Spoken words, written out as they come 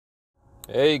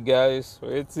Hey guys,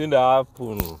 wetin dey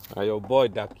happen? Na your boy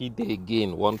Dakide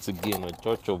again, once again on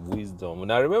Church of Wisdom.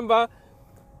 And I remember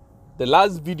the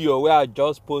last video where I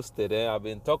just posted, I've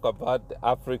been talking about the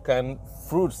African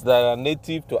fruits that are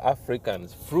native to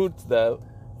Africans, fruits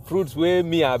where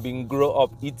me I've been grow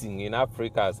up eating in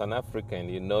Africa as an African,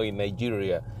 in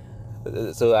Nigeria.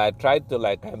 So I tried to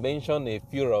I mentioned a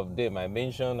few of them. I'm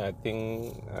not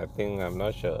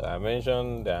sure. I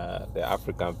mentioned the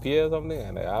African pear or something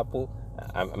and the apple.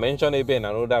 I mentioned even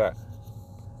another.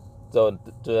 So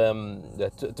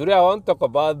today I want to talk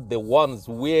about the ones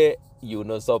where you're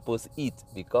not supposed to eat,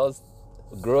 because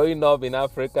growing up in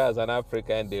Africa as an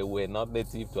African, they were not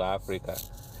native to Africa.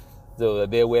 So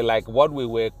they were like what we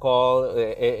were call.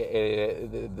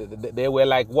 They were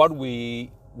like what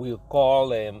we will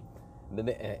call. Is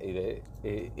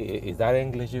that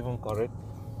English even correct?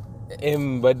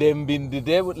 But they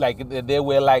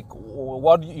were like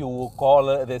what you would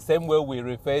call the same way we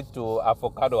refer to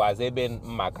avocado as even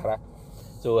makara.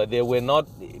 So they were not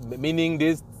meaning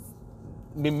this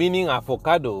meaning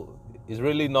avocado is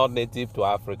really not native to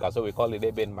Africa. So we call it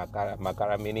even makara.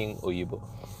 Makara meaning oyibo,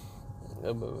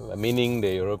 meaning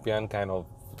the European kind of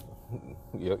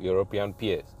European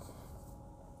pears.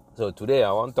 So today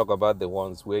I want to talk about the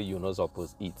ones where you're not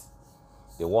supposed to eat.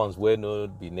 The ones where no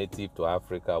be native to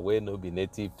Africa, where no be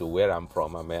native to where I'm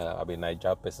from. I'm a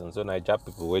Niger person. So Niger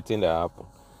people waiting to happen.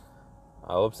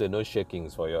 I hope say no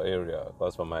shakings for your area,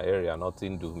 because for my area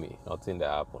nothing do me, nothing that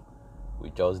happen. We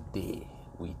just day,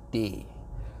 we day.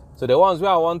 So the ones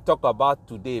where I want to talk about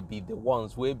today be the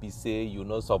ones where be say you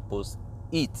not supposed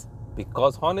eat,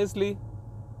 because honestly,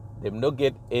 them no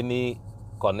get any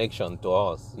connection to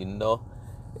us. It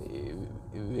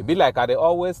be like they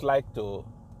always like to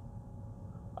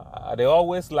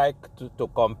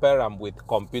compare them with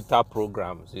computer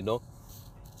programs.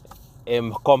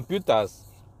 Computers,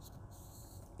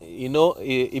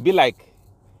 it be like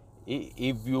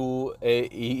if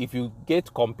you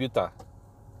get computer,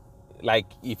 like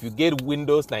if you get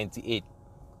Windows 98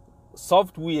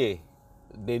 software,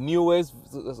 the newest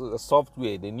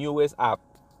software, the newest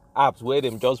apps where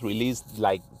them just released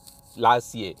like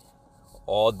last year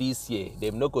or this year,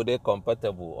 them no go dey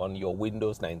compatible on your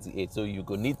Windows 98. So you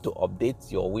go need to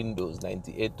update your Windows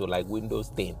 98 to like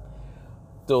Windows 10.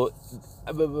 So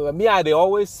me I dey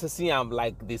always see am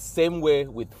like the same way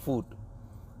with food.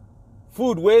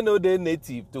 Food where no dey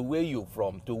native to where you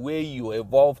from, to where you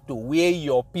evolve, to where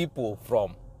your people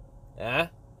from. I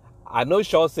no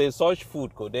sure say such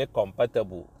food could dey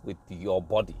compatible with your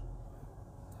body.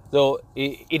 So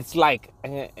it's like,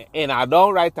 and I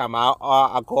don't write them.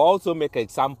 I could also make an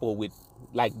example with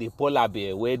like the polar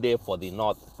bear where they for the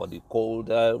north, for the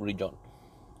colder region,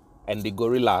 and the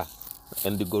gorilla,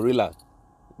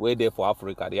 where they for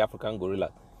Africa, the African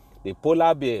gorilla. The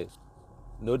polar bear,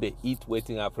 they eat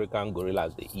waiting African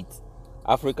gorillas they eat.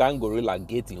 African gorilla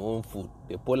get im own food.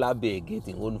 The polar bear get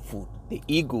im own food. The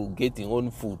eagle get im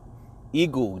own food.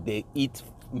 Eagle they eat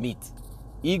meat.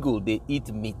 Eagle they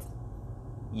eat meat.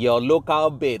 Your local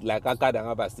bird like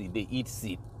akadangabasi they eat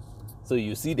seed. So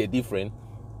you see the difference.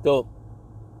 So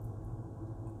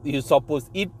you suppose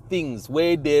eat things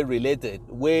where they related,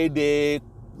 where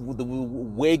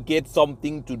get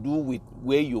something to do with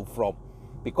where you from,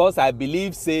 because I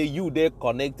believe say you they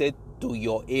connected to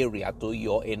your area, to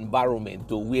your environment,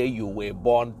 to where you were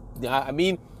born. I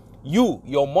mean,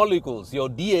 your molecules, your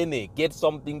DNA get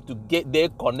something to get there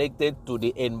connected to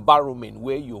the environment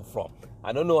where you're from.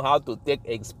 I don't know how to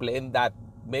explain that,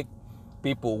 make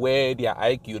people where their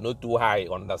IQ not too high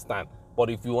understand. But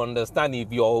if you understand,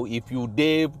 if you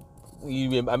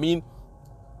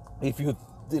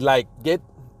like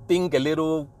think a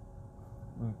little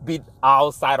bit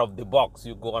outside of the box,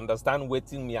 you go understand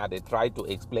what me they try to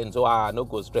explain. So I no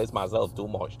go stress myself too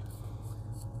much.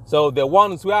 So the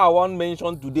ones where I want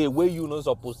mention today, where you not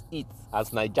supposed to eat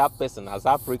as Niger person, as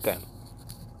African,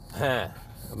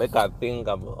 make I think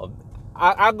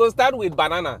I go start with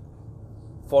banana.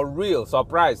 For real,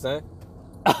 surprise, I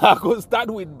go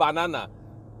start with banana,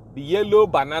 the yellow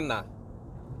banana.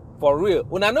 For real,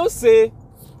 when I know say,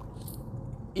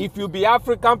 if you be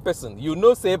African person, you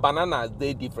know say banana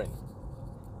they different.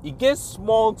 It gets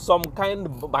small, some kind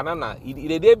of banana. It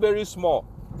is very small,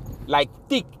 like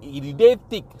thick. It is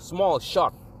thick, small,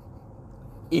 short.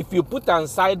 If you put them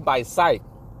side by side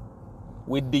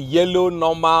with the yellow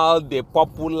normal, the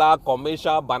popular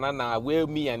commercial banana where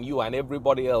me and you and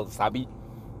everybody else happy,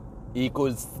 it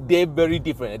could stay very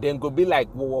different. Then could be like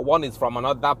one is from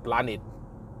another planet.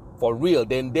 For real,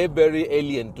 then they're very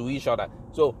alien to each other.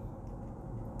 So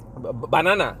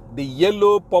banana, the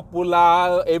yellow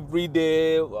popular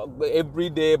everyday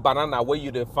banana where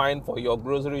you find for your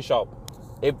grocery shop.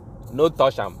 If no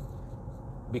touch them,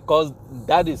 because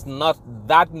that is not,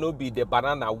 that no be the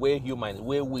banana where humans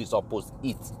where we supposed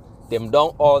eat. Them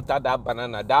don't alter that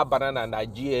banana. That banana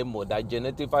that GMO, that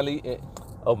genetically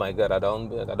oh my god, I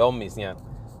don't miss yeah.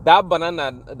 That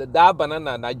banana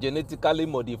that genetically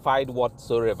modified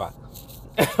whatsoever.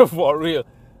 For real.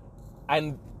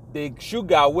 And the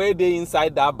sugar where they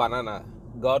inside that banana,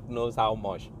 God knows how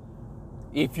much.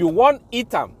 If you want eat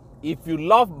them, if you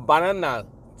love banana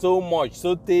so much,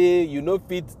 so you know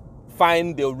fit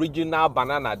find the original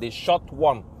banana, the short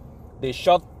one, the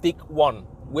short thick one,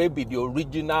 where be the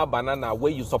original banana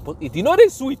where you suppose it. You know they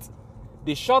sweet.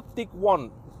 The short thick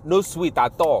one, no sweet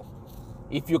at all.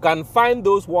 If you can find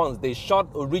those ones, the short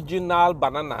original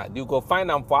banana, you go find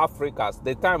them for Africa.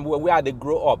 The time where they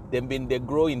grow up, they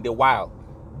grow in the wild.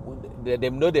 They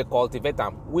know they cultivate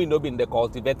them. We know they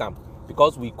cultivate them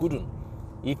because we couldn't.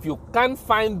 If you can't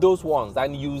find those ones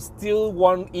and you still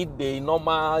want to eat the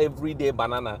normal everyday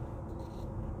banana,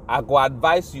 I go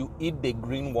advise you eat the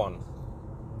green ones.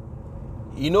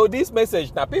 You know this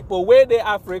message now, people where they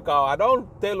Africa, I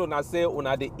don't tell una say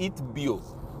una they eat bio.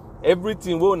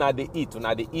 Everything we una they eat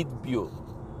bio.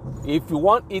 If you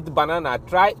want eat banana,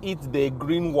 try eat the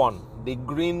green one, the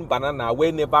green banana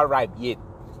where never ripe yet.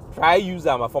 Try use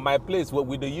them for my place where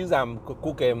we do use them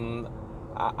cook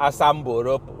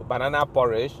asamboro banana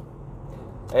porridge.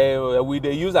 We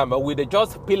they use them, we they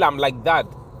just peel them like that,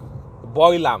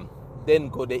 boil them, then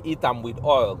go they eat them with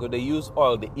oil. Go they use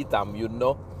oil, they eat them, you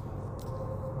know.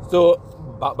 So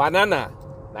banana,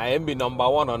 I am be number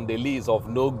one on the list of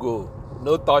no go,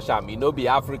 no touch them. You know, be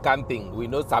African thing. We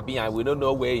know Sabi and we don't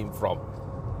know where him from.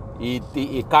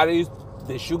 It carries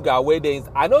the sugar where there is.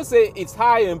 I don't say it's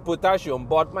high in potassium,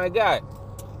 but my guy,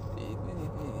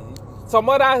 some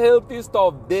other healthy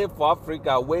stuff there for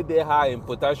Africa where they high in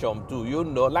potassium too. You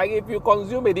know, like if you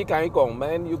consume it,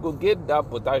 man, you could get that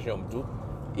potassium too.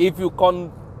 If you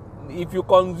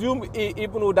consume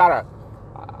even udara,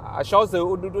 I shall say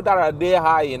udara they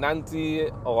high in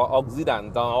antioxidants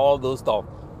and all those stuff.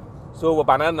 So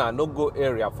banana no go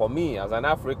area for me as an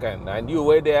African, and you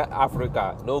where there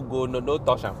Africa no go no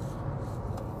touch them.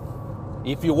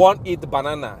 If you want eat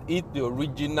banana, eat the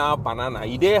original banana.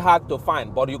 It ain't hard to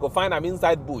find, but you can find them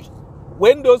inside bush.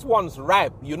 When those ones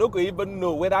ripe, you no go even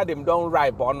know whether them don't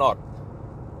ripe or not.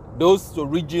 Those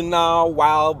original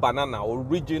wild banana,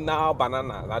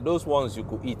 now those ones you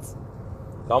could eat.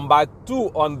 Number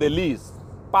 2 on the list,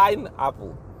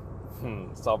 pineapple.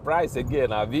 Surprise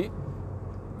again, Avi.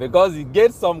 Because you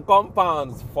get some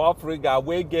compounds for Africa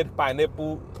where get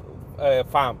pineapple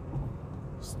farm.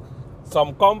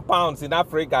 Some compounds in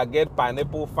Africa get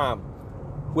pineapple farm.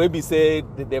 Where we say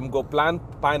them go plant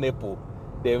pineapple.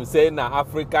 Them say na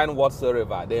African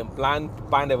whatsoever. Them plant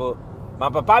pineapple. My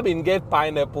papa been get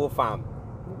pineapple farm,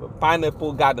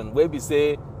 pineapple garden. Where we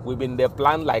say we been they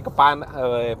plant like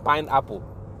pineapple.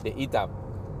 They eat them.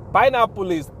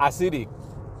 Pineapple is acidic.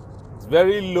 It's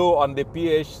very low on the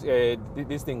pH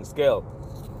this thing scale.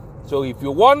 So if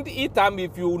you want to eat them,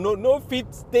 if you no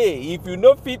fit stay, if you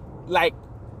no fit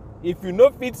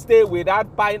stay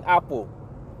without pineapple,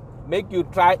 make you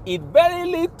try eat very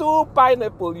little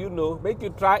pineapple, you know. Make you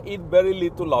try eat very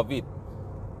little of it.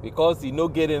 Because it no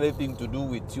get anything to do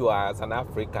with you as an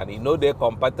African. You know they're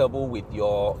compatible with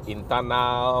your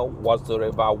internal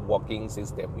whatsoever working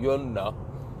system. You know.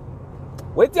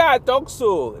 Wait till I talk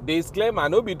so. Disclaimer,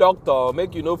 no be doctor,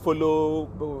 make you no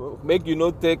follow, make you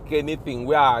no take anything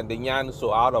where the yarn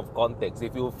so out of context.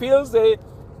 If you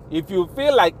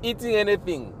feel like eating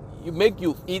anything, you make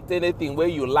you eat anything where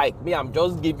you like. Me, I'm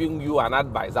just giving you an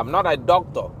advice. I'm not a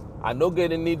doctor. I don't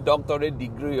get any doctorate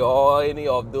degree or any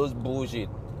of those bullshit.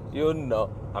 You know,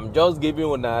 I'm just giving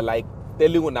you like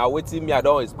telling you now what me I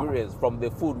don't experience from the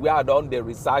food where I don't the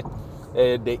research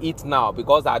they eat now,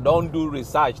 because I don't do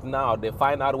research now. They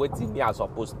find out what me I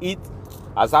supposed to eat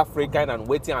as African and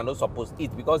what I not supposed to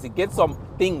eat, because it gets some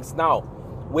things now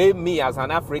where me as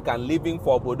an African living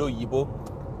for Bodo Yibo,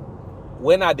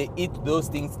 when I they eat those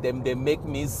things, they make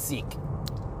me sick.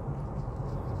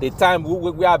 The time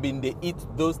we have been they eat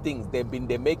those things, they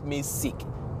make me sick.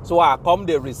 So I come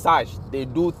they research, they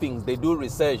do things, they do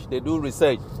research, they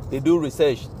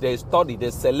study, they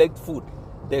select food,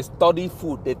 they study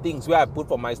food, the things where I put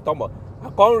for my stomach. I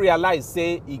can't realize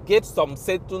say it gets some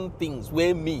certain things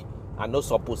where me I not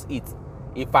supposed to eat.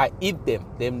 If I eat them,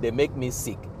 then they make me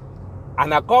sick.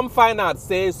 And I come find out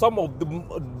say some of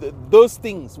those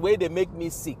things where they make me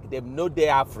sick, them know they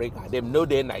Africa, them know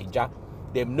they Niger,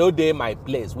 them know they my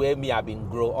place where me have been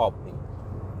grow up in.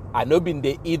 I no been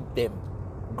they eat them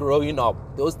growing up.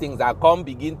 Those things I come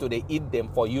begin to they eat them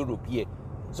for Europe here.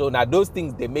 So now those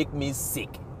things they make me sick.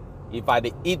 If I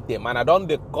they eat them, and I don't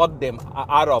they cut them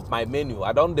out of my menu,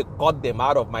 I don't they cut them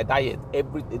out of my diet.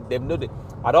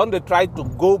 I don't they try to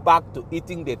go back to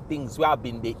eating the things where I've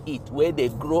been they eat, where they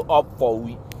grow up for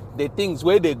we, the things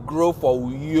where they grow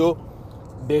for you,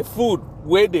 the food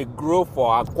where they grow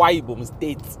for Akwa Ibom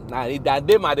State. Now that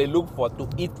them are they look for to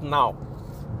eat now.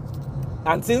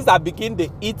 And since I begin to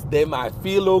eat them, I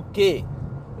feel okay.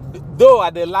 Though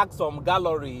I dey lack some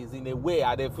calories in a way,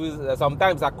 I dey feel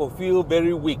sometimes I could feel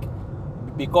very weak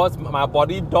because my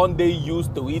body don't dey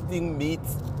used to eating meat,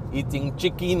 eating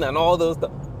chicken and all those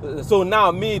stuff. So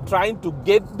now me trying to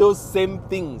get those same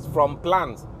things from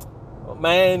plants,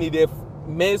 man, it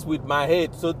mess with my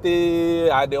head. So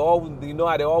I dey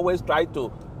always try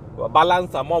to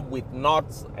balance them up with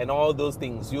nuts and all those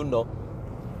things, you know.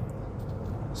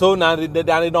 So now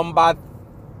the number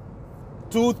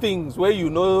 2 things where you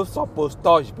know supposed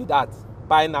touch be that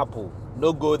pineapple.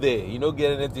 No go there. You no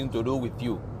get anything to do with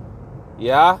you.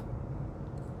 Yeah.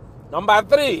 Number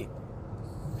 3.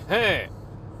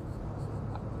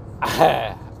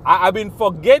 I've been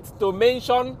forget to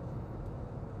mention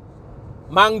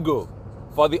mango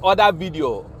for the other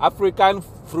video. African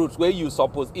fruits where you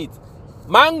supposed eat.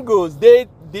 Mangoes, they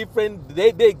different.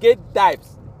 They get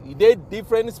types. They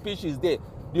different species there.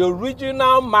 The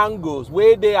original mangoes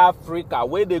where they Africa,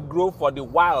 where they grow for the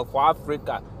wild for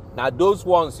Africa, now those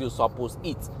ones you supposed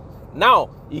eat. Now,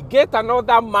 you get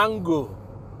another mango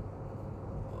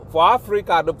for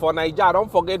Africa, for Nigeria.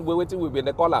 Don't forget we've been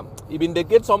the column. Even they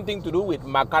get something to do with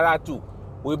Makara too.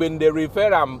 We've been the refer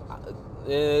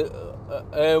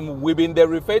we've been the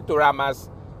refer to them as,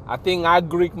 I think,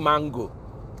 agric mango.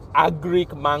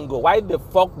 Agric mango. Why the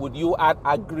fuck would you add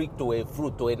agric to a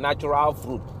fruit, to a natural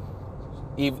fruit?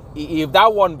 If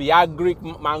that one be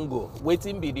agric mango,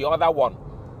 waiting be the other one.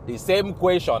 The same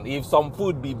question. If some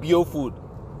food be bio food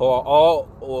or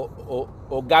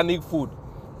organic food,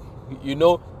 you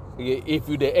know, if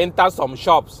you they enter some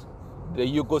shops,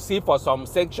 you go see for some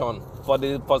section,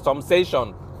 for some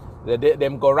section,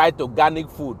 them go write organic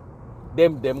food.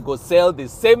 Them go sell the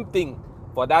same thing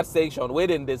for that section, where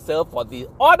then they sell for the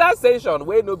other section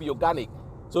where no be organic.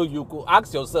 So you could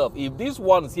ask yourself, if these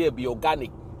ones here be organic,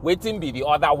 waiting be the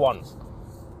other ones.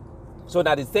 So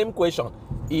now the same question.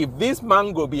 If this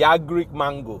mango be agric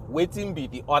mango, waiting be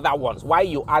the other ones. Why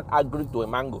you add agric to a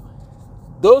mango?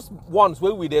 Those ones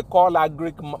where we they call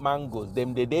agric mangoes,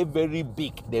 them they very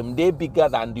big. Them they bigger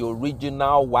than the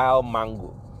original wild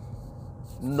mango.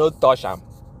 No touch them.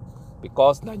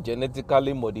 Because na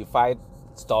genetically modified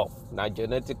stuff. Na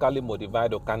genetically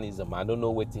modified organism. I don't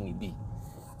know what thing it be.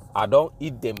 I don't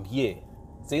eat them here.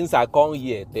 Since I come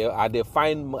here, I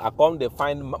come to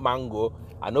find mango.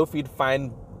 I know if it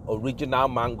find original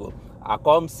mango. I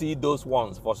come see those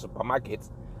ones for supermarkets.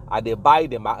 They buy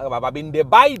them. I've been they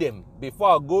buy them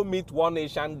before I go meet one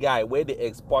Asian guy where they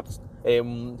export,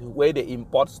 where they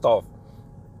import stuff.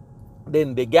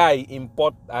 Then the guy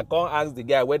import. I can't ask the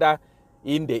guy whether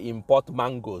they import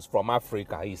mangoes from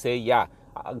Africa. He say yeah.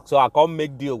 So I can't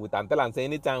make deal with him. Tell him say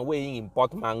anytime where he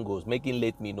import mangoes, make him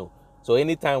let me know. So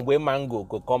anytime where mango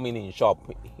go come in shop,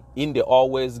 they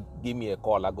always give me a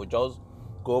call. I go just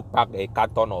go pack a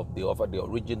carton of the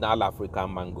original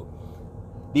African mango.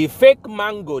 The fake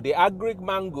mango, the agric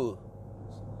mangoes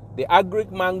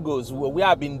we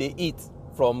have been they eat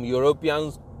from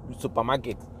European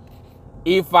supermarkets.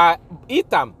 If I eat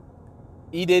them,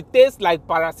 it tastes like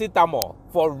paracetamol.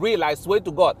 For real, I swear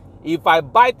to God. If I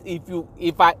eat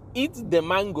the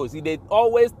mangoes, it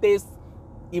always tastes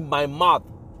in my mouth.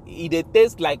 It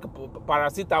tastes like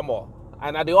paracetamol.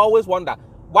 And I always wonder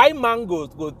why mangoes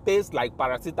go taste like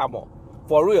paracetamol.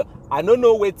 For real, I don't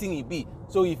know what thing it be.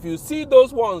 So if you see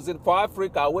those ones for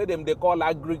Africa where they call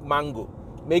agric mango,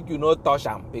 make you not touch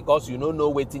them because you don't know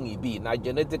what thing it be. Now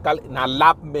genetically, now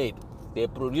lab made. They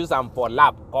produce them for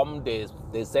lab. Come they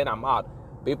send them out.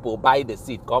 People buy the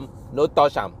seed. Come, no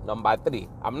touch them. Number 3.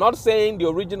 I'm not saying the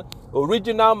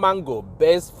original mango,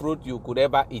 best fruit you could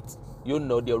ever eat. You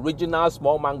know, the original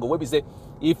small mango. Where we say,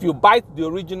 if you bite the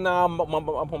original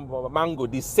mango,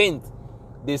 the scent,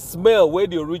 the smell where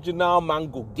the original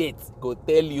mango gets, go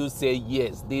tell you, say,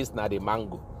 yes, this not the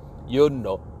mango. You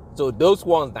know. So those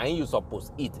ones that you supposed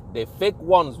to eat. The fake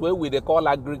ones where we they call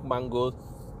agric mangoes,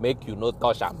 make you no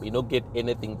touch them. You don't get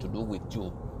anything to do with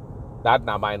you. That's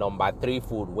my number 3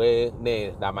 food.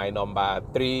 That my number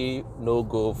 3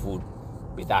 no-go food.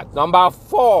 Be that. Number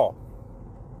 4,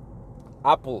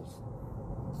 apples.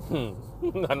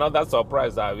 Another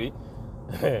surprise, Abby.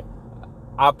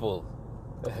 Apples.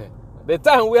 The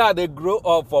time where they grow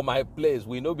up for my place,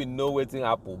 we no be know wetin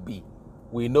apple be.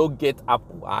 We no get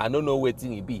apple. I no know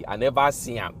wetin it be. I never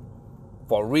see am.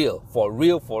 For real, for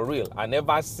real, for real. I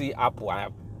never see apple.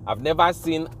 I've never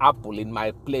seen apple in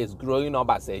my place growing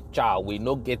up as a child. We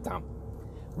no get them.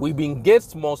 We been get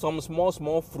some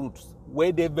small fruits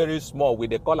where they very small. We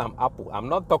they call them apple. I'm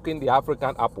not talking the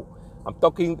African apple. I'm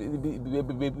talking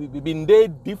been they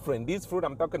different. This fruit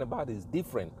I'm talking about is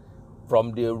different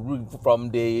from the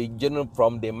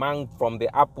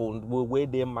apple where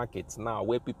they market now,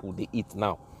 where people they eat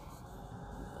now.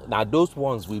 Now those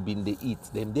ones we been they eat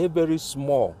them. They very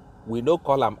small. We no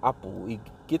call them apple. We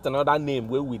get another name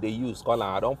where we they use call them.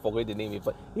 I don't forget the name.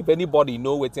 If anybody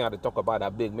know what thing I talk about, I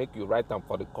beg make you write them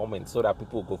for the comments so that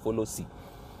people go follow see.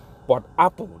 But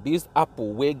apple, this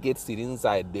apple where gets it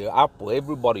inside the apple,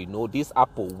 everybody know this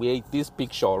apple where this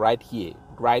picture right here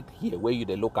where you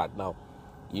they look at now,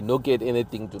 you no get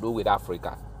anything to do with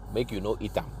Africa. Make you no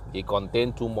eat them. It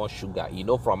contain too much sugar. You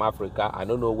know from Africa, I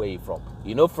don't know where you from.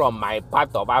 You know from my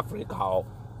part of Africa. I'm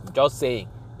just saying,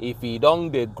 if you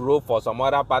don't they grow for some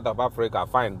other part of Africa,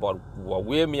 fine. But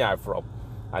where me I from,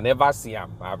 I never see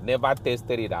them. I've never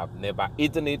tasted it. I've never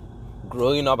eaten it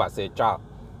growing up as a child.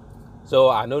 So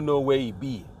I don't know where it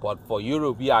be, but for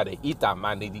Europe, yeah, they eat them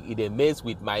and it mess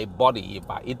with my body. If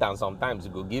I eat them, sometimes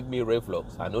it will give me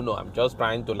reflux. I don't know. I'm just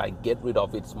trying to like get rid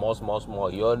of it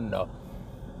small. You know.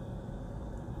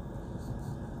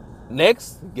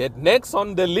 Next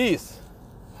on the list.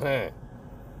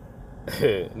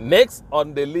 Next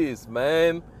on the list,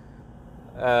 man.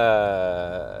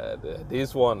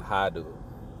 This one hard.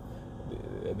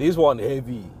 This one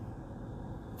heavy.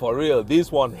 For real,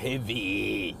 this one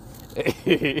heavy.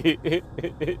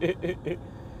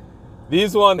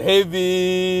 This one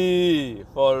heavy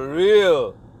for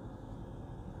real.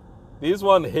 This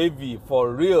one heavy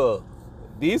for real.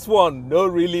 This one no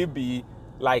really be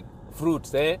like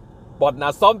fruits, but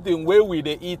now something where we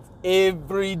they eat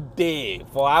every day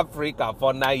for Africa,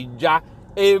 for Nigeria,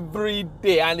 every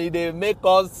day, and it they make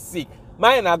us sick.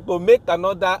 Mine I go make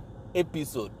another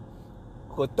episode.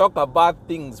 Could talk about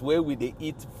things where we they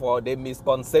eat for the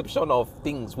misconception of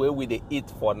things where we they eat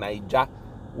for Nigeria,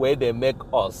 where they make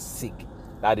us sick.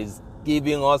 That is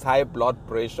giving us high blood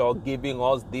pressure, giving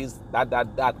us this,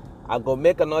 that. I go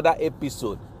make another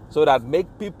episode so that make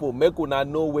una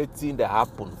know what thing that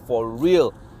happen for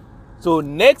real. So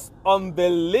next on the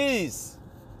list,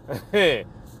 make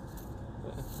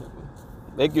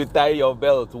you tie your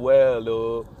belt well,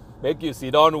 oh. Make you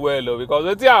sit down well, oh, because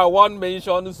what I want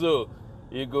mention so.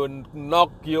 It go knock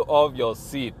you off your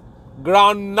seat.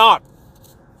 Groundnut.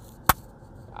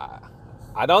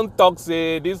 I don't talk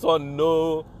say this one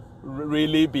no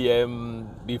really be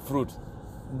fruit.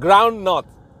 Groundnut.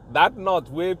 That nut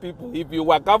where people, if you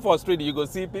walk out for street, you go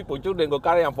see people, children go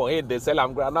carry them for head, they sell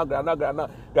them groundnut.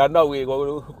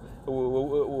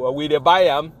 We they buy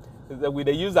them, we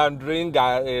they use and drink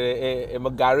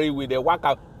gari, we they walk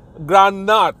out.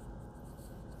 Groundnut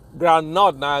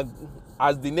now.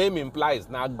 As the name implies,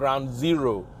 now ground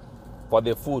zero for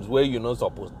the foods where you're not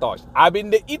supposed to touch. I've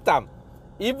been they eat them.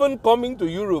 Even coming to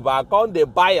Europe, I can't they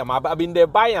buy them. I've been they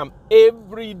buy them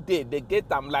every day. They get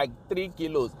them like 3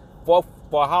 kilos for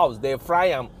house. They fry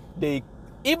them.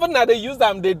 Even now they use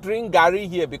them, they drink gari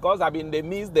here because I've been they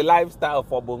miss the lifestyle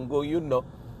for Bongo, you know.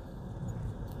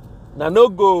 Now no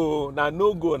go, now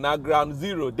ground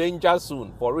zero, danger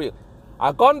soon, for real.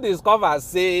 I can't discover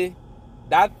say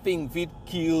that thing fit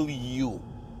kill you.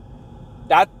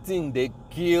 That thing they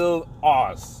kill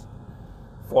us.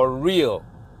 For real.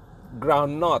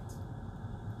 Groundnut.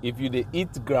 If you they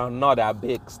eat groundnut, I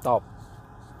beg stop.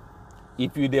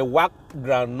 If you they whack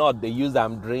groundnut, they use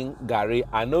them drink gari.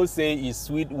 I know say it's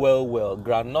sweet well.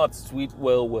 Groundnut sweet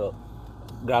well.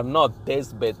 Groundnut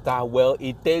tastes better. Well,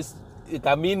 the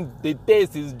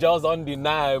taste is just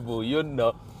undeniable, you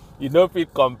know. You know if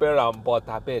it compare them, but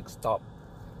I beg stop.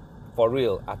 For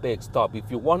real, I beg stop. If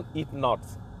you want eat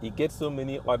nuts, you get so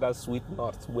many other sweet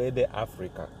nuts where they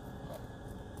Africa.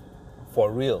 For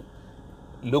real,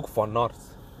 look for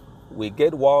nuts. We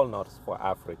get walnuts for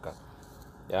Africa.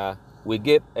 Yeah, we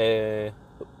get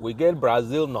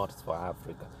Brazil nuts for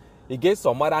Africa. You get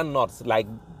some other nuts like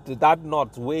that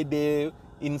nut where they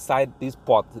inside this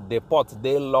pot. The pot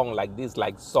they long like this,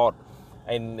 like salt.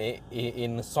 And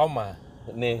in summer,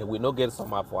 we don't get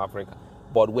summer for Africa.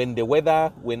 But when the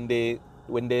weather, when the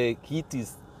heat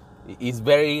is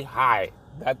very high,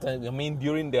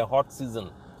 during the hot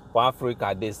season for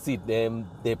Africa, they sit them,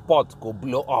 the pot go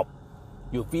blow up.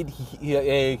 You feed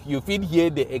hear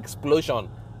the explosion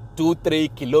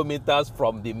 2-3 kilometers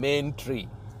from the main tree.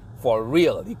 For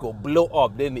real, it go blow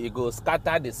up, then it go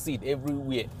scatter the seed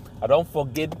everywhere. I don't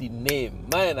forget the name.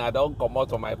 Man, I don't come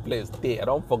out of my place. Stay. I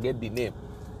don't forget the name.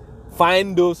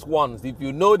 Find those ones. If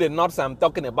you know the nuts I'm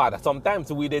talking about,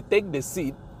 sometimes we they take the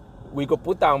seed, we could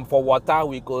put them for water,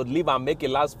 we could leave and make it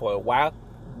last for a while.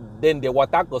 Then the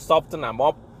water could soften them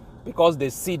up because the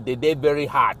seed they very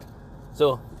hard.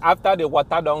 So after the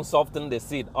water don't soften the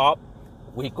seed up,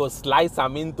 we could slice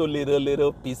them into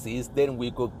little pieces. Then we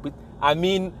could put, I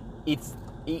mean,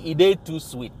 it too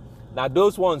sweet. Now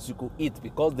those ones you could eat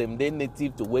because them they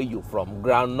native to where you from.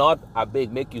 Groundnut, I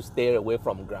beg, make you stay away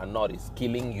from groundnut. It's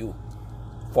killing you.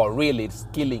 For real, it's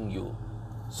killing you.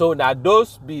 So now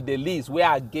those be the list where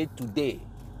I get today.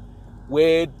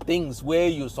 Where things where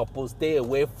you supposed to stay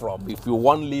away from if you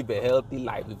want to live a healthy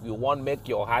life, if you want to make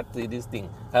your heart this thing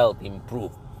health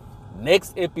improve.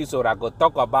 Next episode I go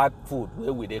talk about food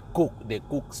where we they cook, the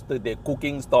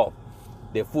cooking stuff.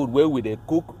 The food where we they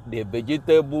cook, the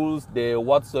vegetables, the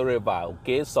whatsoever.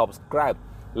 Okay, subscribe,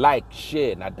 like,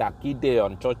 share. Nadaki Day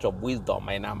on Church of Wisdom,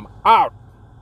 and I'm out.